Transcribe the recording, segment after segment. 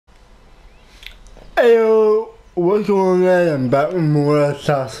Hey, what's going on? I'm back with more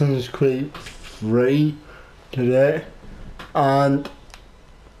Assassin's Creed 3 today, and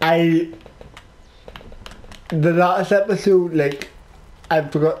the last episode, like, I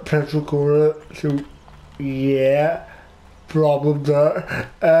forgot to press record it, so yeah, problem there.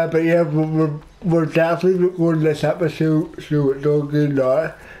 But yeah, we're definitely recording this episode, so it's all good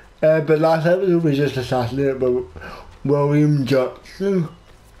now. But last episode was just assassinated by William Johnson.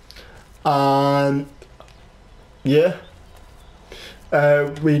 And yeah,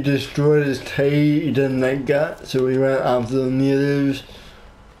 we destroyed his tea. He didn't like that, so we went after the natives.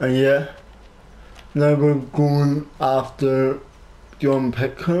 And yeah, now we're going after John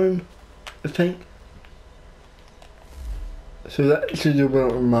Pitcairn, I think. So that should do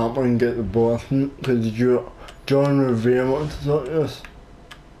about the map and get the boss, because John Revere wants to talk to us.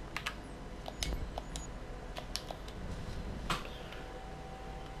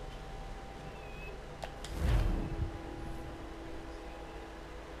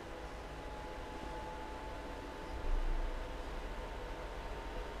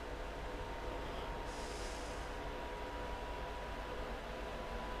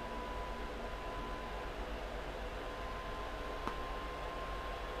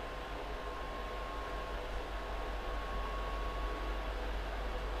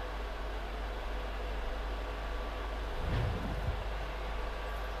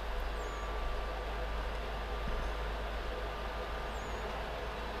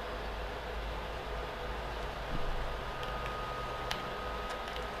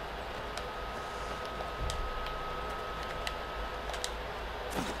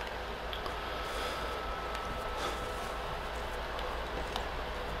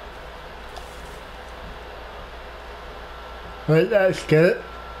 Right, let's get it.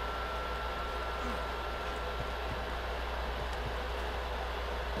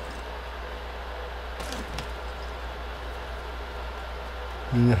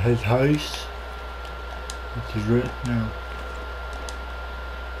 In his house, which is right now.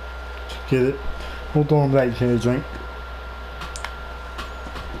 Let's get it. Hold on, like a drink.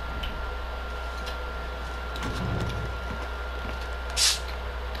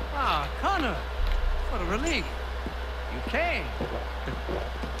 Ah, Connor! What a relief! You came.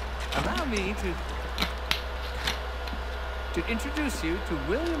 Allow me to introduce you to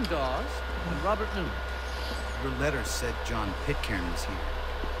William Dawes and Robert Newman. Your letter said John Pitcairn was here.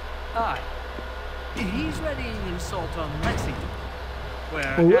 Aye. He's readying an assault on Lexington, where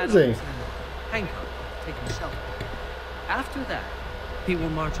Adams and Hancock have taken shelter. After that, he will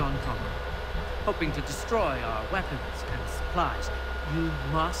march on Concord, hoping to destroy our weapons and supplies. You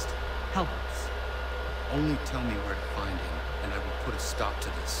must help us. Only tell me where to find him, and I will put a stop to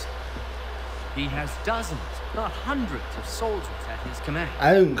this. He has dozens, not hundreds of soldiers at his command.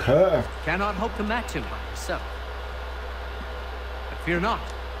 I don't care. Cannot hope to match him by yourself. But fear not,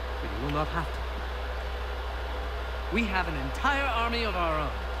 for you will not have to. We have an entire army of our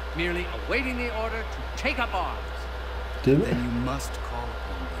own, merely awaiting the order to take up arms. Do it. Then you must call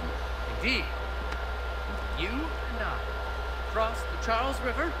upon them. Indeed. You and I cross the Charles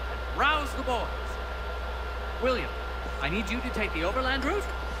River and rouse the boys. William, I need you to take the overland route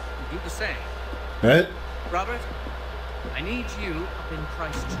and do the same. Right? Robert, I need you up in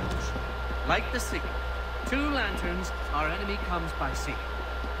Christchurch. Light the signal. 2 lanterns, our enemy comes by sea.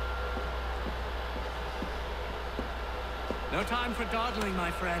 No time for dawdling, my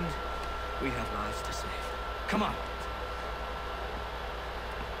friend. We have lives to save. Come on.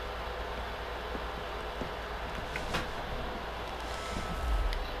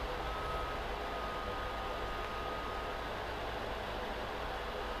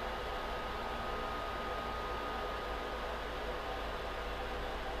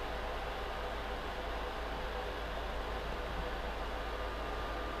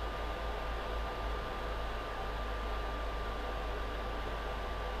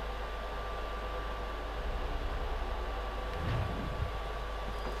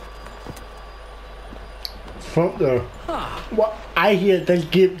 Front there. Ah, What I hear this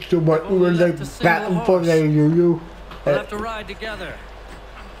game so much Only we're left like a single back and forth horse. like yo-yo. we'll have to ride together.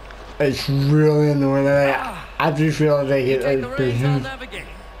 It's really annoying. I just realized I You hate take the this reins, I'll business. navigate.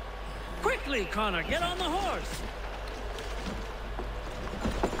 Quickly, Connor, get on the horse.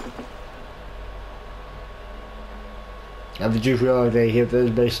 I just realized I hate this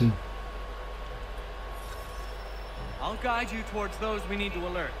basin. I'll guide you towards those we need to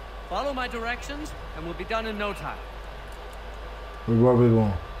alert. Follow my directions, and we'll be done in no time. Where we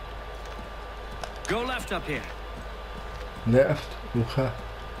going? Go left up here. Left? Okay.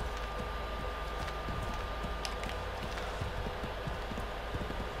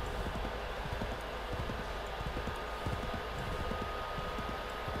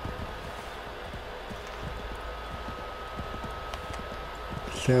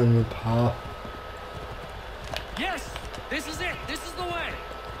 down the path. Yes, this is it. This is the way.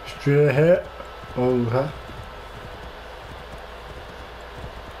 Straight ahead. Okay.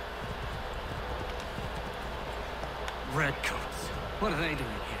 Redcoats. What are they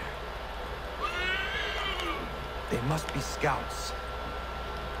doing here? They must be scouts.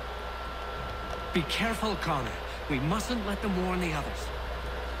 Be careful, Connor. We mustn't let them warn the others.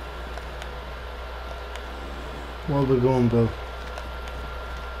 Where are we going, bro?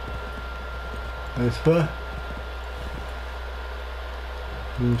 This way?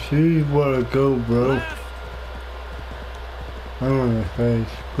 You see where to go, bro. Left. I'm on your face.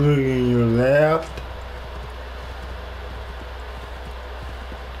 Look in your left.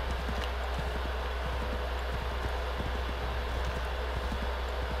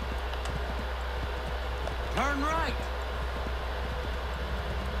 Turn right.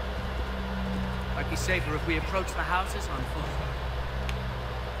 Might be safer if we approach the houses on foot.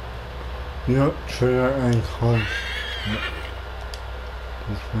 Yep, trigger and con. Yep.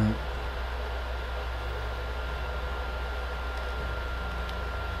 That's right.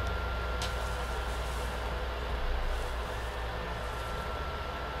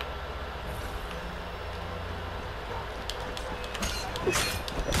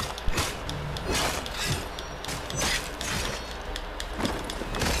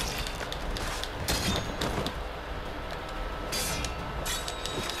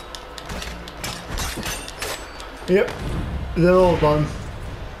 Yep, they're all done.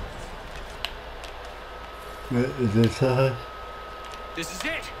 Is this a house? This is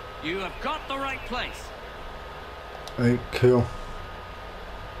it. You have got the right place. Right, cool.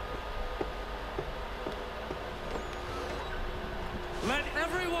 Let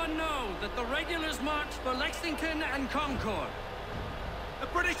everyone know that the regulars march for Lexington and Concord. The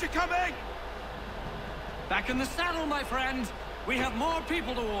British are coming! Back in the saddle, my friend. We have more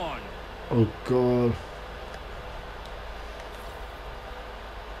people to warn. Oh god.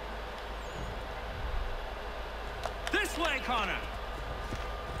 This way, Connor.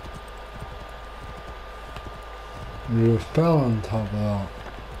 You fell on top of that.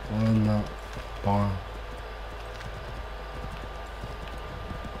 Or in that barn.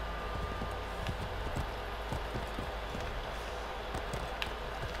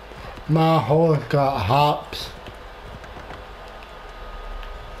 My horse got hops.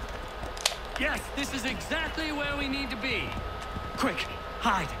 Yes, this is exactly where we need to be. Quick,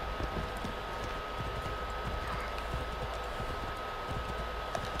 hide.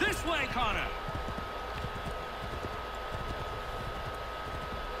 This way, Connor.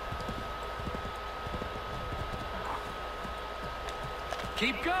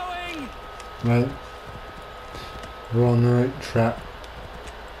 Keep going. Right. We're on the right track.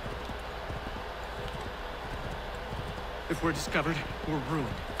 If we're discovered, we're ruined.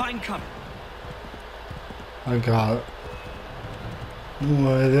 Find cover. I got it.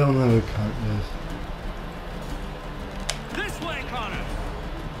 No, they'll never cut this. This way, Connor.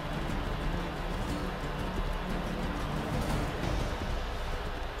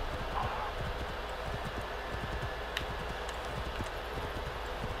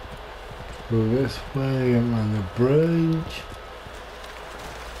 Go this way, I'm on the bridge.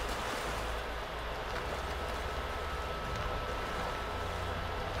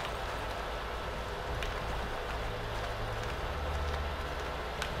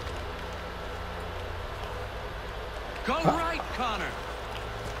 Go right, Connor.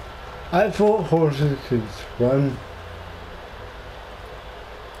 I thought horses could run.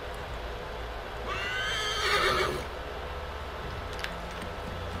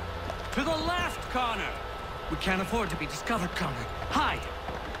 To the left, Connor. We can't afford to be discovered, Connor. Hide.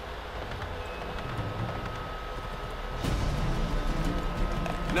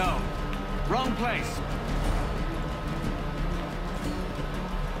 No. Wrong place.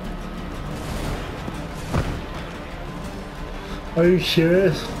 Are you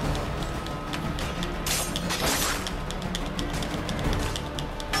serious?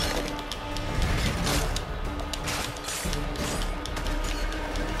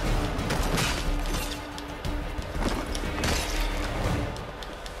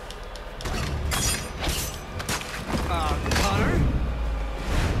 Connor?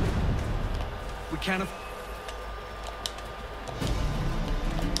 We can't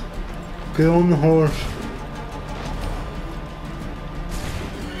Get on the horse.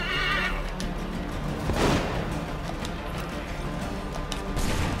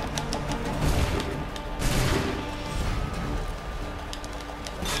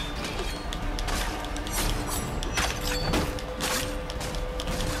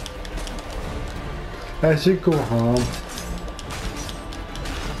 I should go home.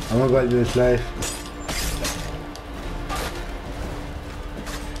 I'm gonna go do this life.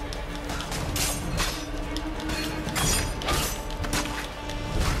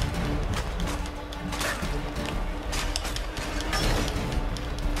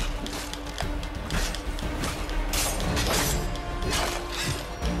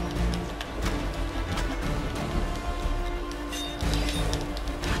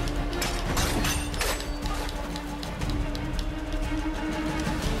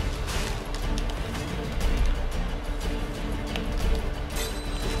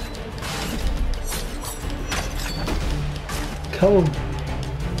 Come on.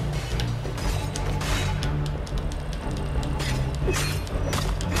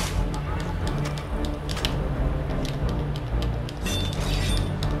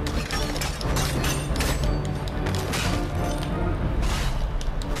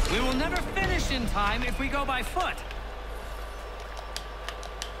 We will never finish in time if we go by foot.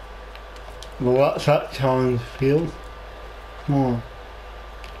 Well, what's that challenge field? Oh.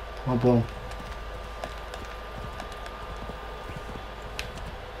 Hold on.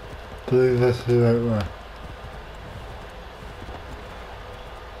 I believe this is the right way.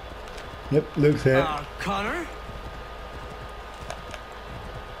 Yep, looks it. Connor?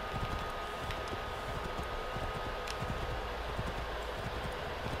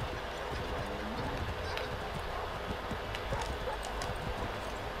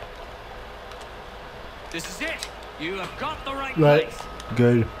 This is it. You have got the right place.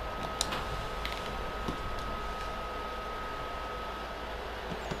 Good.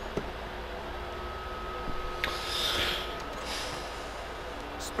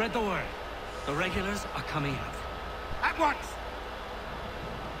 Spread the word. The regulars are coming out. At once!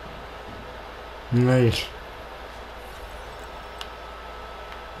 Nice.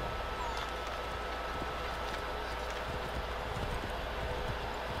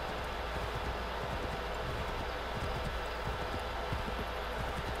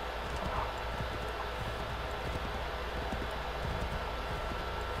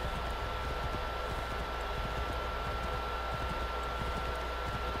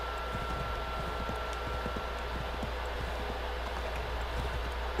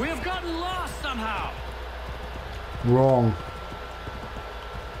 We have gotten lost somehow. Wrong.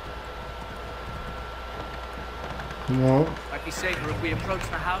 No. Might be safer if we approach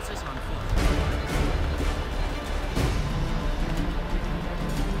the houses on foot.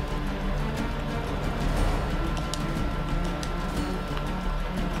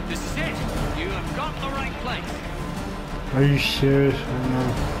 This is it. You have got the right place. Are you serious right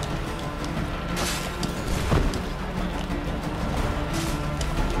now?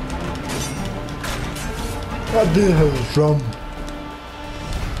 That dude has a drum.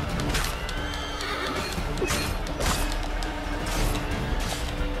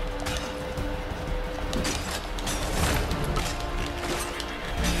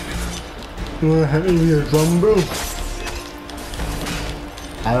 You wanna hit me with your drum, bro?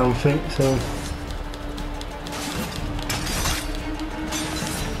 I don't think so.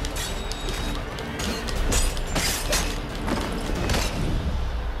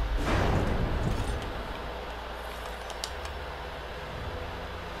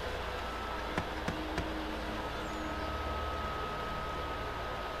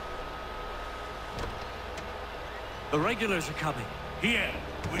 The regulars are coming. Here.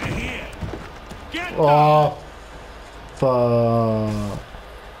 We're here. Get them! Oh, fuck.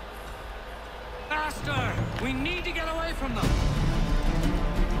 Faster! We need to get away from them.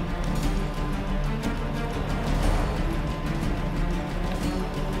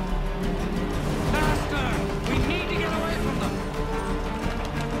 Faster! We need to get away from them.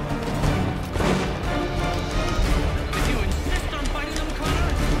 Did you insist on fighting them,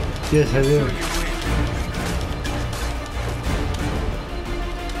 Connor? Yes, I do. Sure you will.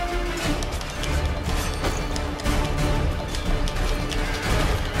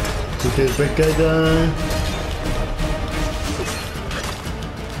 Okay, big guy down.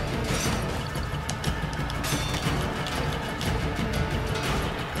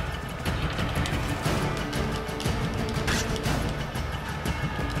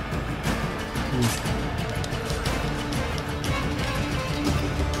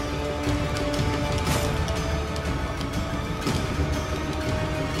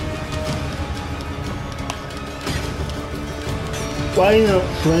 Why not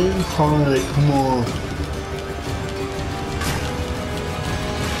flame Connor? Like, come on.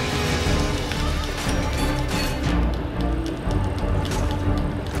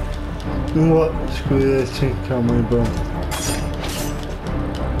 You know what? Screw this, take out my bro.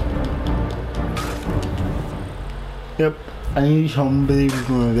 Yep. I knew somebody was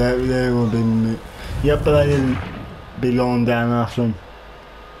going to get there, going to be me. Yep, but I didn't be going down after him.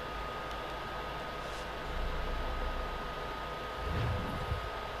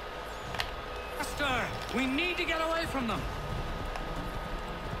 Faster! We need to get away from them.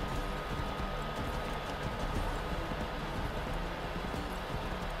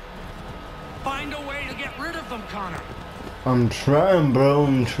 Find a way to get rid of them, Connor. I'm trying, bro,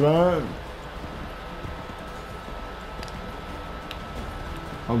 I'm trying.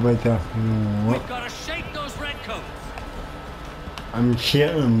 I'll wait there. We've got to shake those redcoats. I'm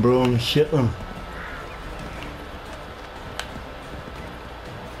shitting, bro, I'm shitting.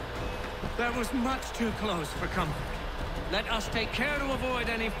 That was much too close for comfort. Let us take care to avoid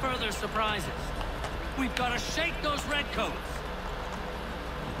any further surprises. We've got to shake those redcoats.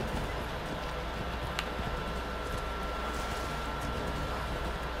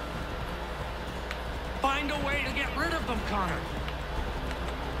 Find a way to get rid of them, Connor.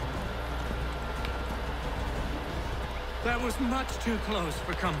 That was much too close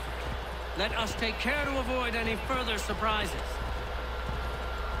for comfort. Let us take care to avoid any further surprises.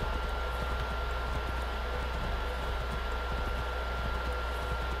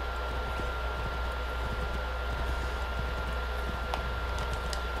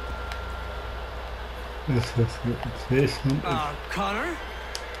 This Connor?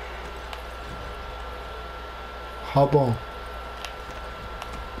 hop on.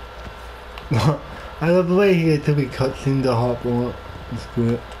 I love the way he gets to be cutscene to hop on. It's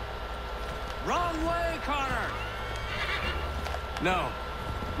great. Wrong way, Connor! No.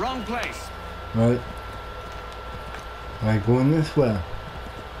 Wrong place. Right. Am I going this way?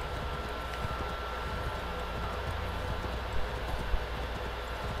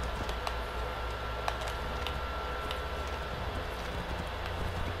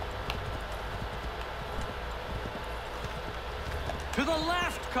 To the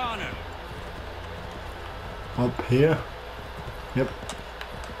left, Connor! Up here? Yep.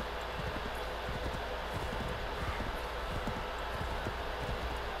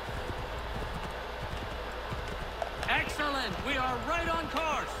 Excellent! We are right on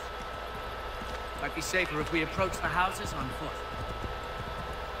course! Might be safer if we approach the houses on foot.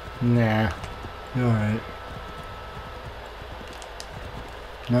 Nah. You're alright.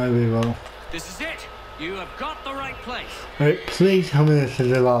 No, we will. This is it! You have got the right place. Right, please tell me this is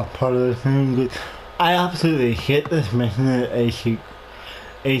the last part of this thing. I absolutely hate this mission at AC3.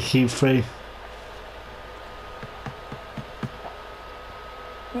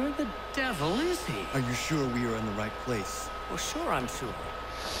 Where the devil is he? Are you sure we are in the right place? Well, sure, I'm sure.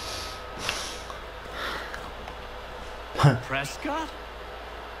 Prescott?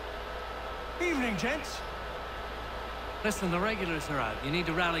 Evening, gents. Listen, the regulars are out. You need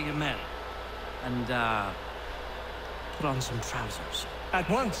to rally your men. And, put on some trousers. At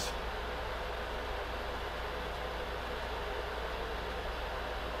once.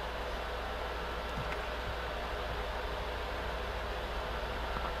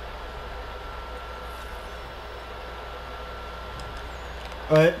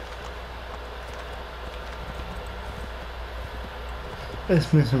 Alright.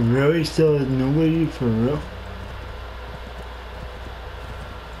 This mission really still has nobody for real.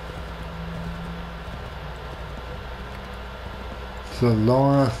 It's a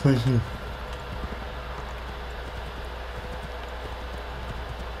long ass mission.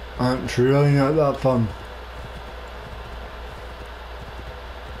 And it's really not that fun.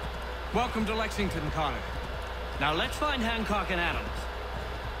 Welcome to Lexington, Connor. Now let's find Hancock and Adams.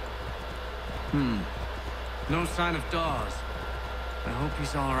 No sign of Dawes. I hope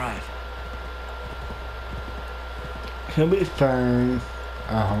he's all right. He'll be fine,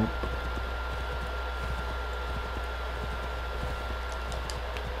 I hope.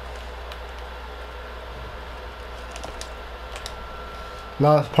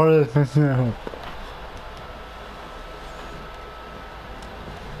 Last part of this mission, I hope.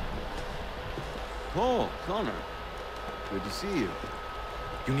 Oh, Connor. Good to see you.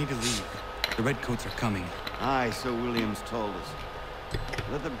 You need to leave. The redcoats are coming. Aye, so Williams told us.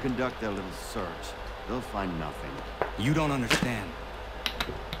 Let them conduct their little search. They'll find nothing. You don't understand.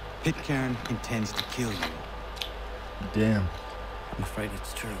 Pitcairn intends to kill you. Damn. I'm afraid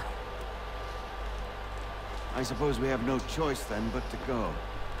it's true. I suppose we have no choice then but to go.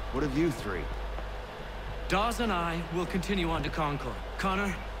 What of you three? Dawes and I will continue on to Concord.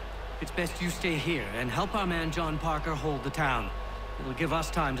 Connor, it's best you stay here and help our man John Parker hold the town. It'll give us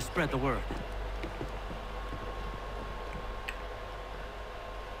time to spread the word.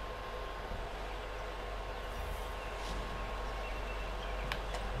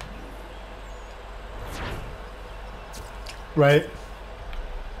 right?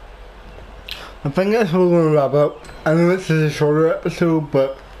 I think that's what we're going to wrap up. I know this is a shorter episode,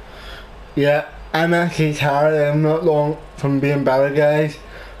 but yeah, I'm actually tired. I'm not long from being better, guys.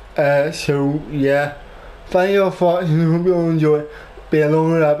 So yeah, thank you all for watching. I hope you all enjoy. Be a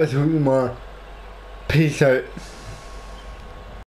longer episode tomorrow. Peace out.